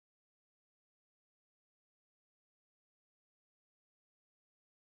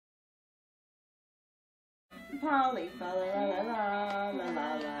Polly, fa la la la la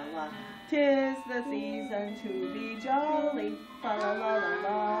la la la. 'Tis the season to be jolly, fa la la la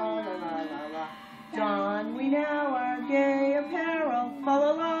la la la la la. Don we now our gay apparel, fa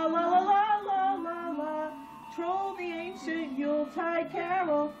la la la la la la la la. Troll the ancient Yuletide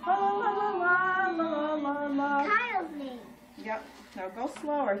carol, fa la la la la la la la. Kyle's name. Yep. Now go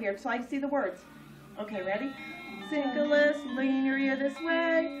slower here so I can see the words. Okay, ready? Singular, lean your ear this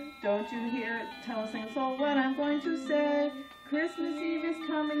way. Don't you hear it? Tell a single soul what I'm going to say. Christmas Eve is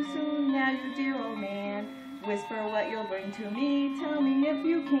coming soon, now you dear old man. Whisper what you'll bring to me, tell me if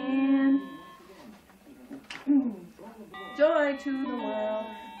you can. Joy to the world,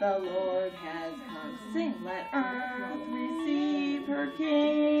 the Lord has come. Sing, let earth receive her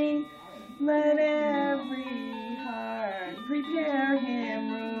King. Let every heart prepare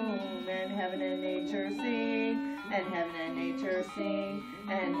him room, and heaven and nature sing, and heaven and nature sing,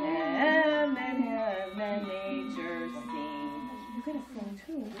 and heaven and nature sing. You're gonna sing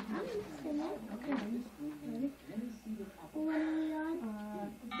too. I'm gonna sing. Okay. Ready?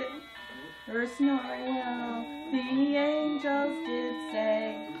 First Noel, the angels did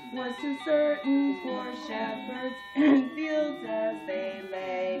say, was too certain for shepherds in fields as they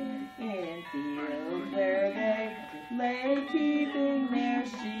lay, in fields where they lay keeping their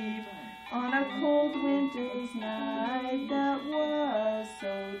sheep on a cold winter's night that was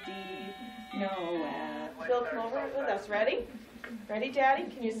so deep. Noel. Bill, come over with us. Ready? Ready, Daddy?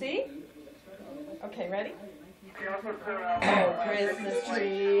 Can you see? Okay, ready? Oh, Christmas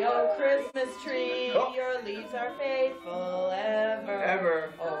tree, your leaves are faithful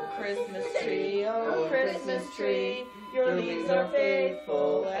ever. Oh, Christmas tree, your leaves are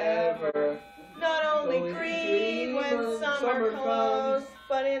faithful ever. Not only green when summer comes,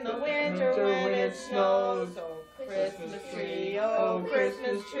 but in the winter when it snows. Oh, Christmas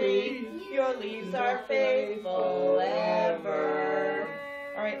tree, your leaves are faithful ever.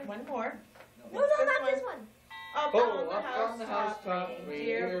 All right, one more. No, not this one. Up on the housetop,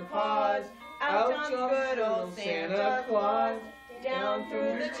 reindeer paws, out jumps good old Santa Claus, down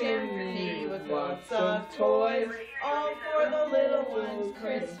through the chimney with lots of toys, all for the little ones'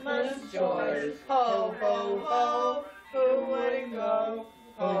 Christmas joys. Ho, ho, ho, who wouldn't go?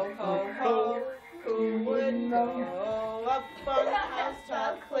 Ho, ho, ho, who wouldn't go? Up on the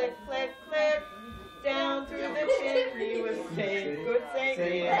housetop, click, click, click, down through the chimney with good Saint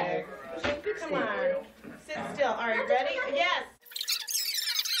Nick. Come on. Sit still. All right, ready? Yes.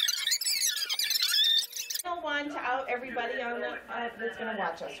 One to out everybody on the that's gonna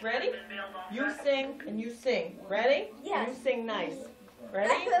watch us. Ready? You sing and you sing. Ready? Yes. You sing nice.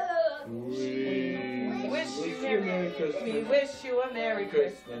 Ready? We wish you a Merry Christmas. We wish you a Merry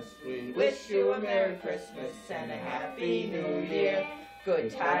Christmas. We wish you a Merry Christmas and a Happy New Year.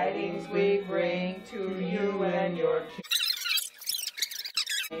 Good tidings we bring to you and your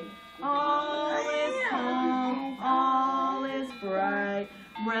king. All is calm, all is bright,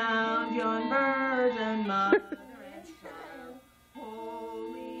 round yon virgin mother and child.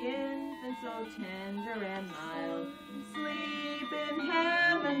 Holy infant, so tender and mild, sleep in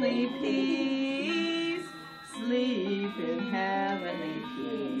heavenly peace, sleep in heavenly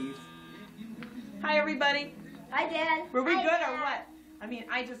peace. Hi, everybody. Hi, Dad. Were we Hi, good Dad. or what? I mean,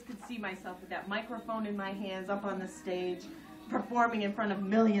 I just could see myself with that microphone in my hands up on the stage, performing in front of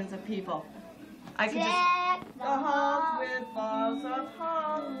millions of people. I could Deck just the halls with balls of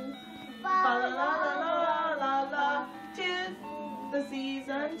home. La la la la la la. 'Tis the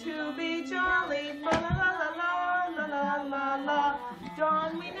season to be jolly. La la la la la la la la.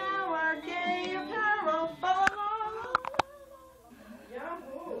 Don we now our gay apparel. La la la la.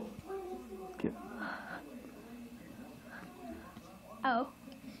 Yahoo! Oh.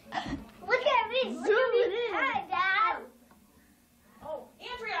 Look at me. Look at me. Hi, Dad. Oh,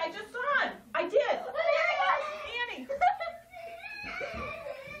 Andrea, I just saw him. I did. Annie.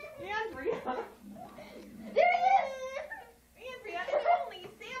 Andrea. There he is. Andrea, it's only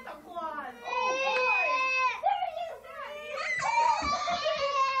Santa Claus. Oh, There he is. boy.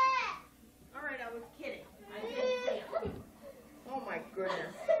 All right, I was kidding. I did see him. Oh, my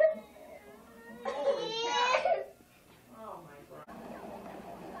goodness. Holy cow. Oh, my God.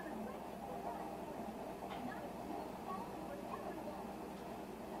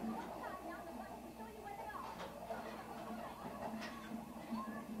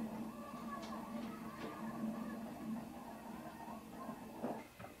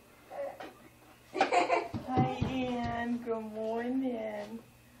 Hi, Ann. Good morning.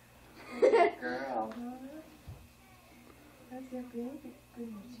 Good girl, huh? How's your baby?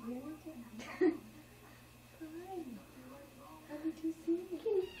 Good morning. Hi. How did you see me?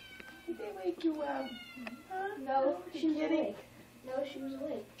 Did they wake you up? Huh? she was awake. No, she was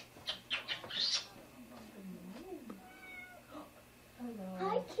awake.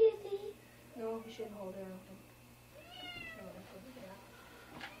 Hi, kitty. No, you shouldn't hold her.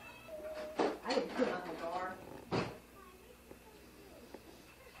 I didn't put on the door.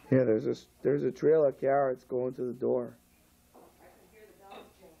 Yeah, there's a trail of carrots going to the door.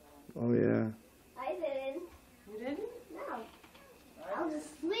 Oh yeah. I didn't. You didn't? No. I was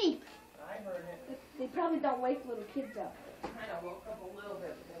asleep. I heard it. They probably don't wake little kids up. I kind of woke up a little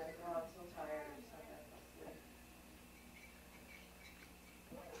bit, but then I thought I'm so tired. So I got to sleep.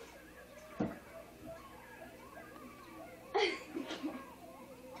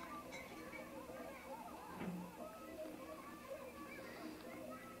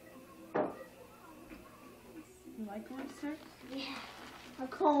 You like lobster? Yeah. A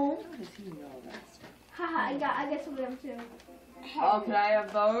comb. How does he know that? Haha, I got some of them too. Oh, can I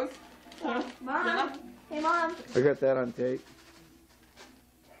have those? Mom. Yeah. Hey, Mom. I got that on tape.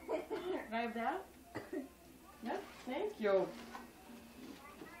 Can I have that? Yep, thank you.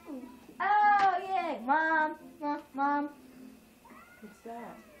 Oh, yay. Mom. Mom. What's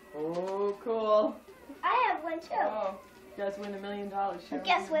that? Oh, cool. I have one too. Oh, you guys win $1 million. But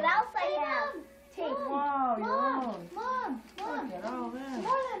guess what else I have? Tape. Wow, your own. Mom. Look at all that.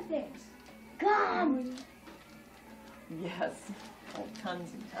 More than things. Gum. Yes. Oh,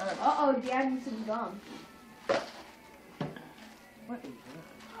 tons and tons. Uh-oh, Dad needs some gum. What is that?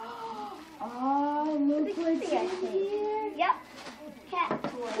 Oh, look what's in here. Yep. Cat toy.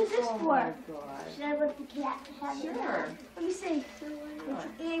 What's this Oh for? my God. Should I let the cat have it? Sure. Let me see. What?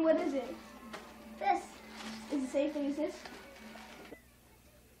 Hey, what is it? This. Is it the same thing as this?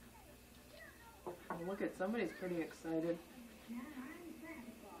 Oh, look at somebody's pretty excited.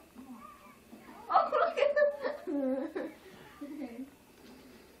 Oh, look at them.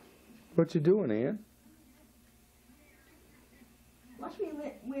 What you doing, Ann? Watch me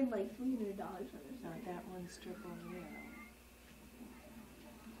win like $300 on this. Not that one strip over there.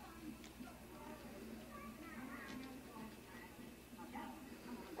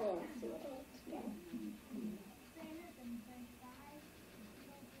 Oh, let's see what else. Yeah.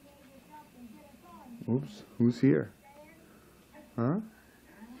 Oops, who's here? Huh?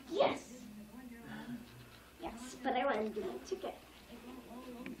 Yes. Yes, but I want to get my ticket.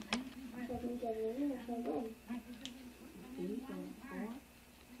 If I can get it in, if I win.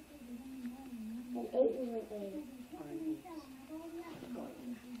 And 8 we went in.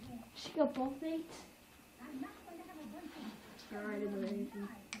 She got both 8. Alright, amazing.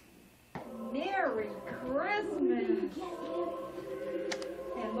 Merry Christmas!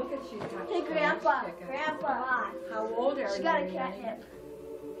 And look at she's got. Hey, Grandpa. Grandpa. How old are you? She got a catnip.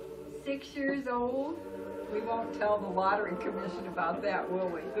 6 years old. We won't tell the lottery commission about that, will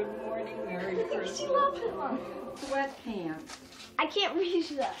we? Good morning, Merry I think Christmas. she loves it, Mom. Sweatpants. I can't reach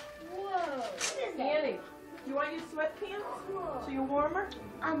that. Whoa. What is that? Annie, you want your sweatpants? So you're warmer?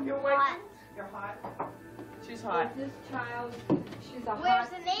 I'm You're hot. You're hot. She's hot. This child, she's a Where's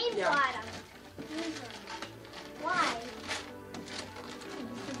the name Yeah. bottom? Why?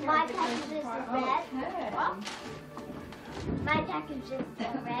 My package is red. Okay. Oh. My package is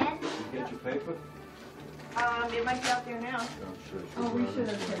red. Get your paper? It might be out there now. Oh, we should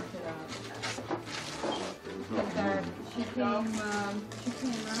have picked it up. She came early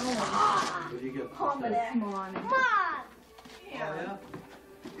What do you get? Home of this there. morning. Mom! Yeah.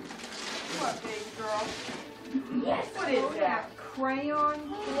 What, big girl? Yes. What is that? Crayon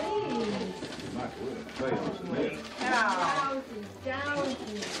glaze. Not good. Crayons in there.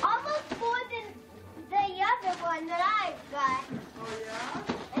 Thousands. Almost more than the other one that I got. Oh,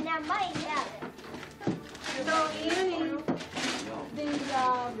 yeah? And I might have it. So, Annie,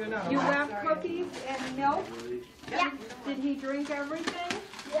 you left cookies and milk? Yeah. Did he drink everything?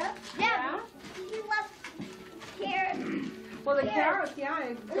 Yep. Yeah. He left carrots. Well, the Carrots. carrots, yeah,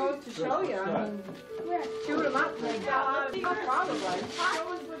 it goes to show you. I mean, Where? shoot them up. They got a lot of people, probably. Show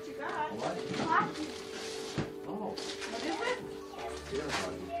us what you got. What? Hockey. Oh, What is it? yeah.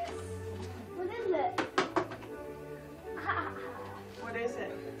 What is it? What is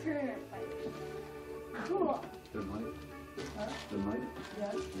it? Turner fight. Cool. Good night. Good night.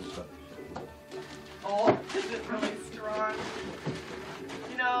 Yes. Yes, sir. Oh, is it really strong?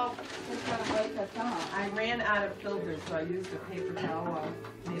 You know, it's gonna wake us up. I ran out of filters, so I used a paper towel.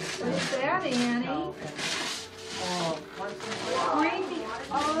 What's that, Annie? Oh, creepy.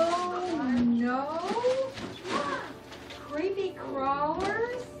 Oh, no. Creepy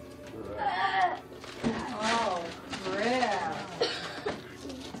crawlers? Oh, crap.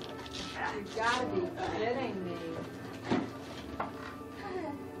 You gotta be kidding me.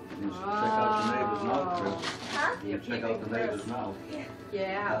 You should check out your neighbor's note, Chris. Huh? You can check out the neighbor's mouth.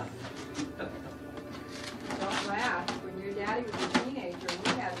 Yeah. Don't laugh. When your daddy was a teenager,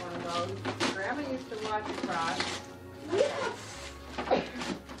 we had one of those. Grandma used to watch across. Yes.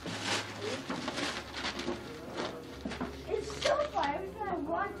 It's so far. Every time I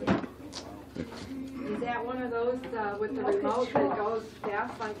watch it. Is that one of those with the remote that goes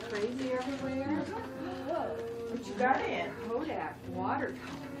fast like crazy everywhere? What you got in? Kodak watercolors.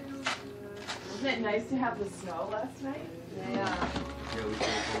 Wasn't it nice to have the snow last night? Yeah. Yeah, we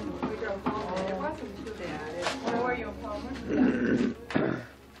drove home. We drove home and it wasn't too bad. Where were you in Palmer?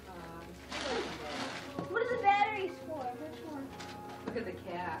 What are the batteries for? Which one? Look at the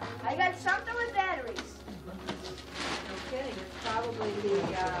cat. I got something with batteries. No kidding. It's probably the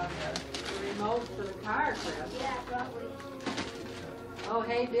remote for the car, Chris. Yeah, probably. Oh,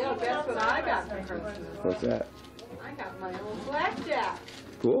 hey, Bill, guess what I got for Christmas? What's that? I got my old blackjack.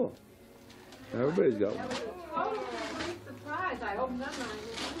 Cool. Everybody's got That one. was a total complete surprise. I opened up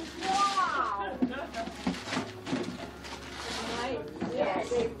mine. Wow. Yes.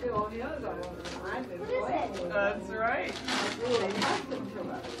 Big Bill his. I opened mine. What is it? That's right. They custom to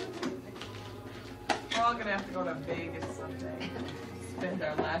us. We're all gonna have to go to Vegas someday. Spend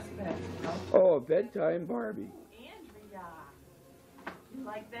our last penny, you know? Oh, a bedtime Barbie. Andrea, you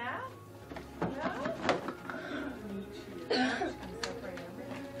like that? Yeah?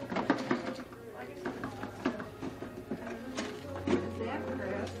 What is that,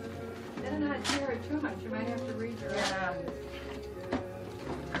 Chris? Better not hear it too much. You might have to read your Yeah.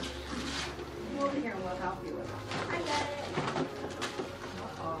 Come over here and we'll help you with it. I got it.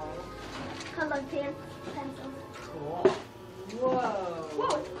 Uh-oh. Color pen, pencil. Cool. Whoa.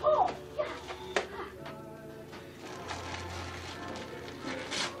 Whoa, it's cold. Yeah.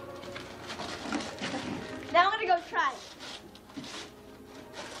 Now I'm gonna go try it.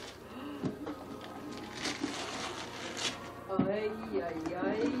 Ay, ay,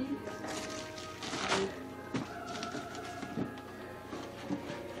 ay.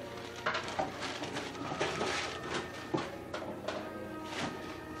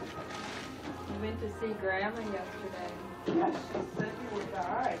 We went to see Grandma yesterday. Yeah, she said you were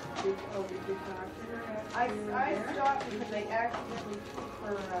alright. Did you talk to her after you were I there? stopped because I accidentally took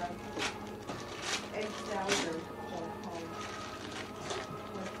her egg salad home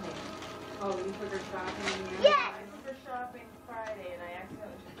with me. Oh, you took her shopping in the end? Yes. I took her shopping Friday and I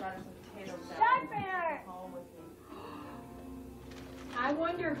accidentally just brought her some potato salad Sharpener. home with me. I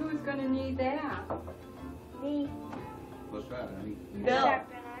wonder who's gonna need that. Me. What's that, honey? Bill,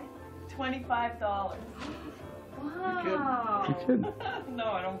 Sharpener. $25. Wow. You kidding? No,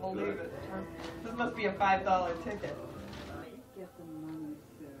 I don't believe it. This must be a $5 ticket. Get the money,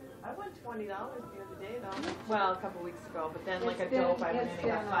 Sue. I won $20 the other day though. Well, a couple weeks ago, but then like It's a been- dope, I went it's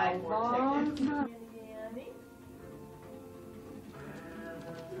and got been 5 a more long tickets. time. Annie?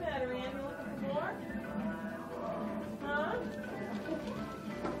 What's the matter, Annie? Looking for more? Huh?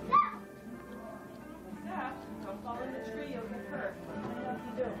 What's that? Don't fall in the tree, you'll get hurt. What the heck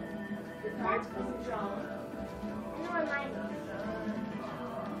you do? Your cards for some John. You know what mine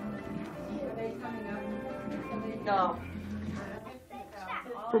Are they coming up? No.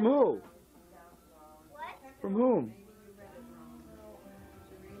 From who? What? From whom?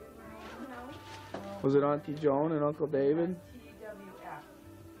 Was it Auntie Joan and Uncle David? TWF.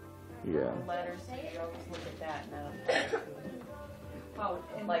 Yeah. The letters, you always look at that now. Oh,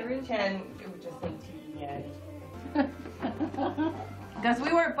 and Like there is 10, it would just say TBA. Because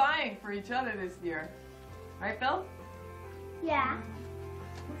we weren't buying for each other this year. Right, Phil? Yeah.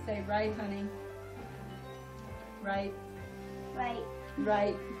 Say right, honey. Right, Right.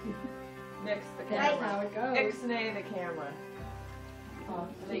 right. Nix the That's camera. how it goes. Ixnay the camera. Oh, Are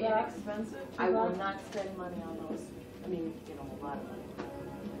they inexpensive? I will not spend money on those. I mean, you know, a lot of money.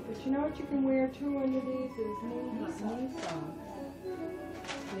 But you know what you can wear too under these is knee socks.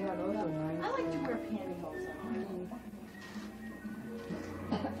 Yeah, those are nice. I like to wear pantyhose on.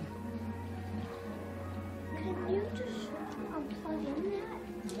 Can you just unplug in that?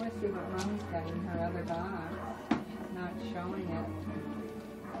 I want to see what Mommy's got in her other box. Not showing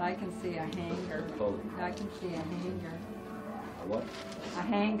it. I can see a hanger. Oh, I can see a hanger. what? A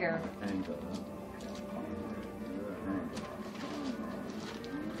hanger. Angle.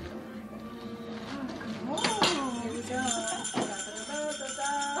 Oh, here we go.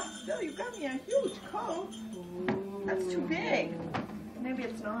 Bill, you got me a huge coat. That's too big. Maybe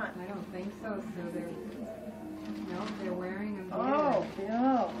it's not. I don't think so, so they're, no, they're wearing them here. Oh,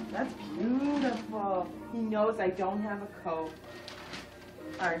 Bill, that's beautiful. He knows I don't have a coat.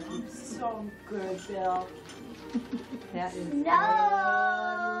 Aren't you so good, Bill? That is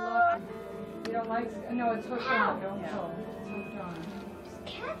No. You don't like, no, it's hooked on. Don't Yeah. pull. It's hooked on.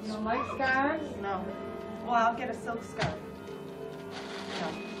 Catch You don't like scarves? No. Well, I'll get a silk scarf.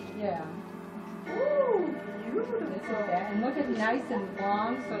 Yeah. Ooh, This is beautiful. that. And look at nice and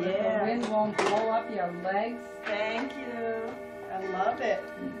long so that Yes. the wind won't blow up your legs. Thank you. I love it.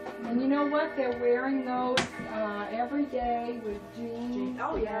 And you know what? They're wearing those every day with jeans.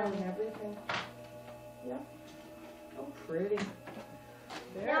 Oh, yeah, and everything. Yeah. Oh, pretty.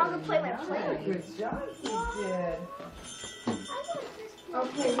 Now I'm gonna play my Very play. good job you did. I want this one.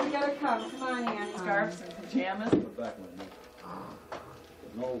 Okay, we gotta come. Come on, Annie. Scarves and pajamas. Put back one.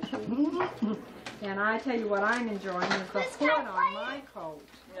 No, so. And I tell you what I'm enjoying is the Let's hood go on play. my coat.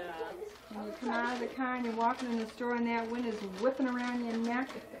 Yeah. When you come out of the car and you're walking in the store and that wind is whipping around your neck.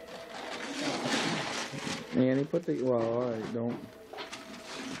 Annie, put the, well, all right, don't.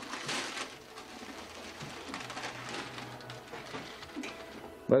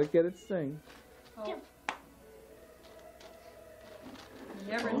 Let it get its thing. You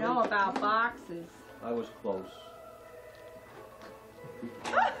never know about boxes. I was close.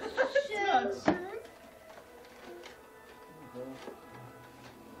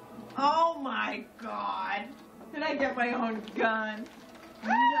 Oh my God. Did I get my own gun?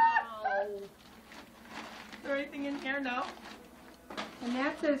 No. Is there anything in here? No. And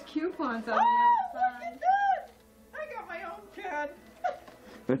that says coupons on Oh, the look outside. at that. I got my own gun.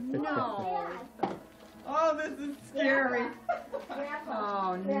 No. Oh, this is scary.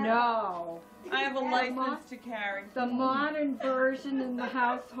 Oh, no. I have a license to carry. The modern version in the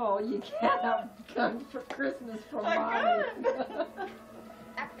household. You get a gun for Christmas for A mommy.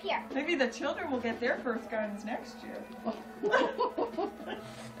 Up here. Maybe the children will get their first guns next year.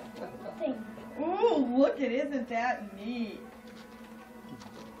 Thing. Ooh, look it, isn't that neat?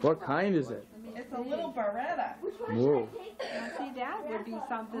 What kind is it? It's a little Beretta. Which one Whoa. should I take? Now, see, that would be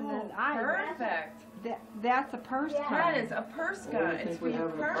something that I. Perfect. That's a purse That gun. is a purse Well, gun. I It's think for we your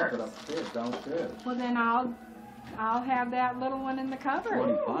have a bucket purse. upstairs, downstairs. Well, then I'll have that little one in the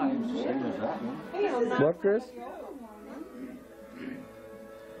cupboard. 25, same as that one. This is a- What, Chris?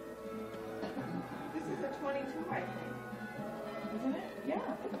 This is a 22, I think. Isn't it?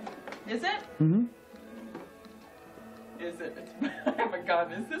 Yeah. Is it? Mm-hmm. Is it? I have a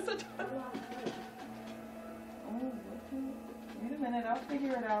gun. Is this a... Oh, wait a minute. I'll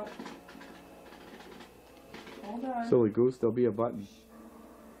figure it out. Hold on. Silly goose, there'll be a button.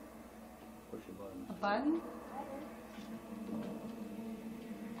 Push your buttons. A button?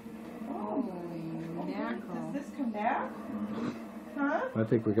 Oh, Holy mackerel. does this come back? Huh? I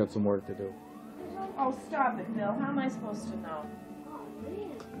think we got some work to do. Oh, stop it, Bill. How am I supposed to know?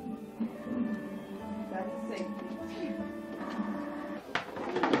 That's safety.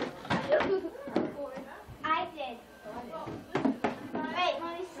 I did. Wait,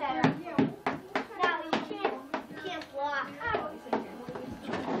 let me set up. No, you can't block.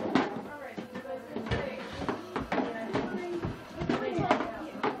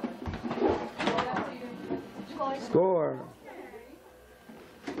 Score.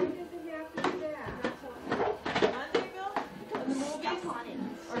 Monday, Bill? In the movies?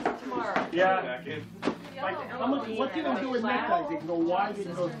 Or is it tomorrow? Yeah. Like, how much, what can I do with neckties? They can go wide, they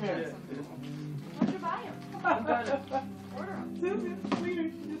can go thin. Susan,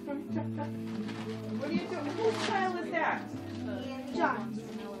 please. What are you doing? Whose pile is that? John.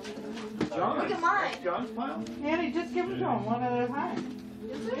 John, Look at mine. that's John's pile? Annie, just give them to him one at a time.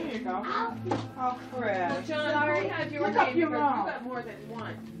 There you go. Oh, Chris. John, you have your Look up name your because own. you got more than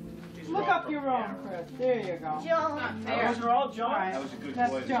one. Look up your own, Chris. There you go. John. Those are all John's? Right. That was a good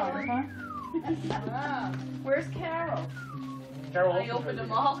That's play. John, huh? Ah, where's Carol? Carol I opened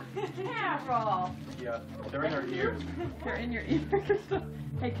them all. Carol. Yeah, they're in her ears. They're in your ears.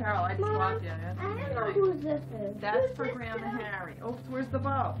 Hey, Carol, I just walked in. I don't know who this is. That's Who's for this Grandma for? Harry. Oh, where's the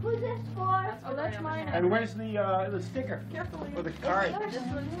bow? Who's this for? Oh, that's mine. And where's the sticker? Carefully. Or the card? This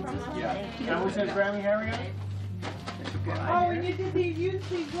one's from us. Yeah. That was says Grammy Harry on it? Oh, and you did use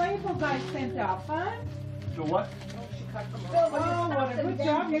these labels I sent out, huh? So what? Oh, what a good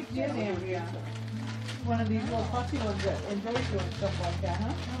job you did, Andrea. One of these little fussy ones that enjoy doing stuff like that,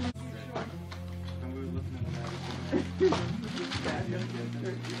 huh?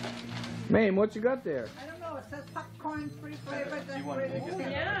 Mame, what you got there? I don't know. It says popcorn free flavor.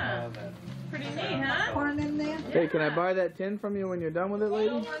 Yeah. Pretty neat, huh? Popcorn in there. Hey, can I buy that tin from you when you're done with it,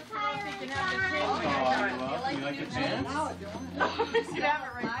 lady? You can have the tin when you're done. You like the pants? You can have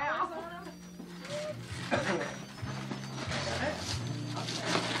it right now.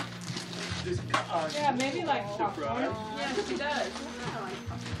 Yeah, maybe like popcorn. Yeah, she does.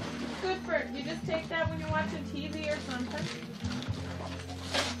 Good for, you just take that when you're watching TV or something.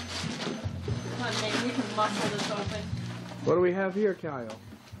 maybe we can muscle this open. What do we have here, Kyle?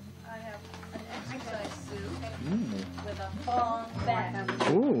 I have an exercise suit Mm. with a long back.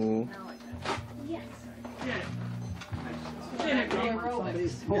 Ooh. Yes. Then it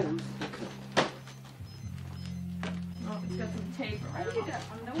aerobics. Oh, it's got some tape around it.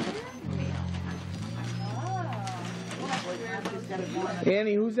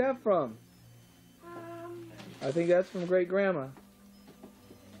 Annie, who's that from? I think that's from Great Grandma.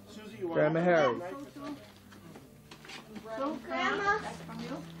 Susie, you want Grandma Harry. Grandma,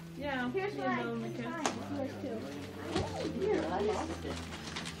 Yeah. here's what I can find. Yours too.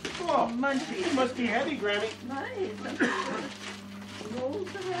 Oh, Munchie. it must be heavy, Granny. Rolls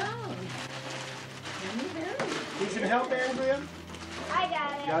around. Need some help, Andrea? I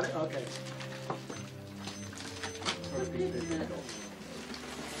got it. Got it? Okay.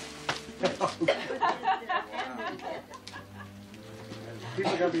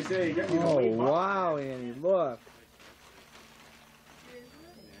 People are gonna be saying, "Get me the Oh, weight, Mom." wow, Annie, look.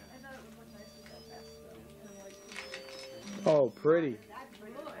 Oh, pretty.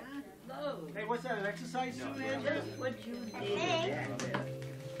 Hey, what's that? An exercise suit, Andrea? Thanks.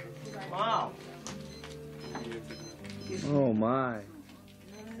 Wow. Oh, my.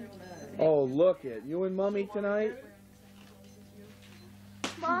 Oh, look it. You and Mommy tonight?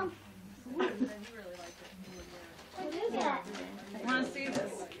 Mom. What is that? Want to see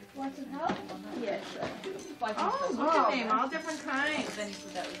this? Want some help? Oh, look at them, all different kinds.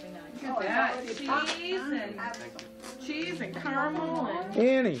 Look at that, cheese and caramel and.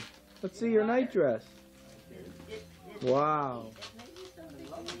 Annie, let's see your night dress. Wow.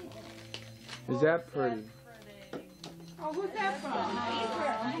 Is that pretty? Oh, who's that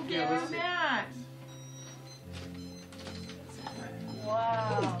from? Give her that.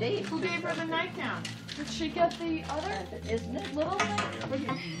 Wow. Who gave her the nightgown? Did she get the other? Isn't it little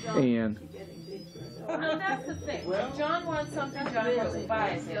thing? Ann. No, that's the thing. If John wants something, John goes and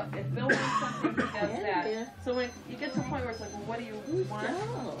buys it. If Bill wants something, he does that. So when you get to a point where it's like, well, what do you want?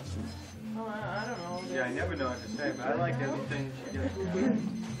 Oh, I don't know. Yeah, I never know what to say, but I like everything she gets.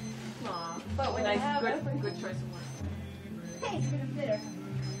 Aw. But when nice, good choice of words. Hey, it's gonna fit her.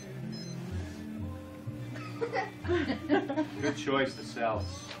 Good choice to sell.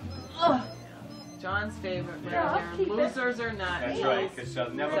 John's favorite right Yeah, I'll there. keep it. Losers or not. That's right, because they'll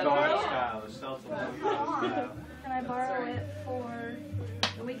never go out of style. The sells will never go out of style. Can I borrow it for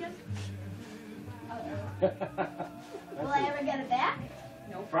the weekend? Will I ever get it back?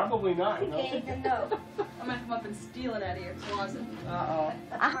 Probably not. No. Okay, then no. I'm gonna come up and steal it out of your closet.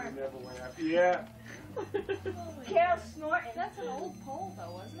 Never went after. Yeah. Carol snorting. That's an old pole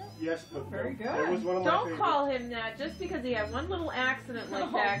though, wasn't it? Yes, but Very that good. was one of my Don't favorites. call him that just because he had one little accident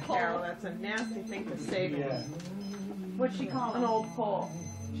like that, Carol. That's a nasty thing to say to Yeah. him. What'd she call an old pole?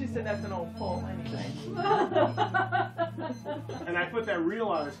 She said that's an old pole anyway. And I put that reel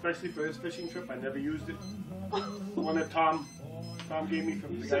on, especially for this fishing trip. I never used it. One that Tom gave me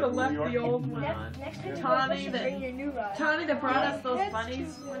from You the should guy have from left New York. the old one on. Next time you Tommy go fishing, that- bring your new rod. Tommy that brought us those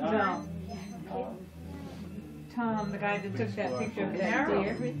bunnies. No. Tom, the guy that took that picture of that Carol.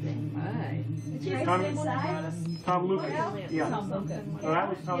 deer. My. Did you Tom- sit inside? Tom Lucas. Yeah. Tom Lucas. No, that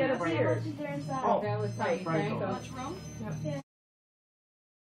was Tom He had a Frank. beard. Is there inside? Oh, That was Tommy Franco. Franco.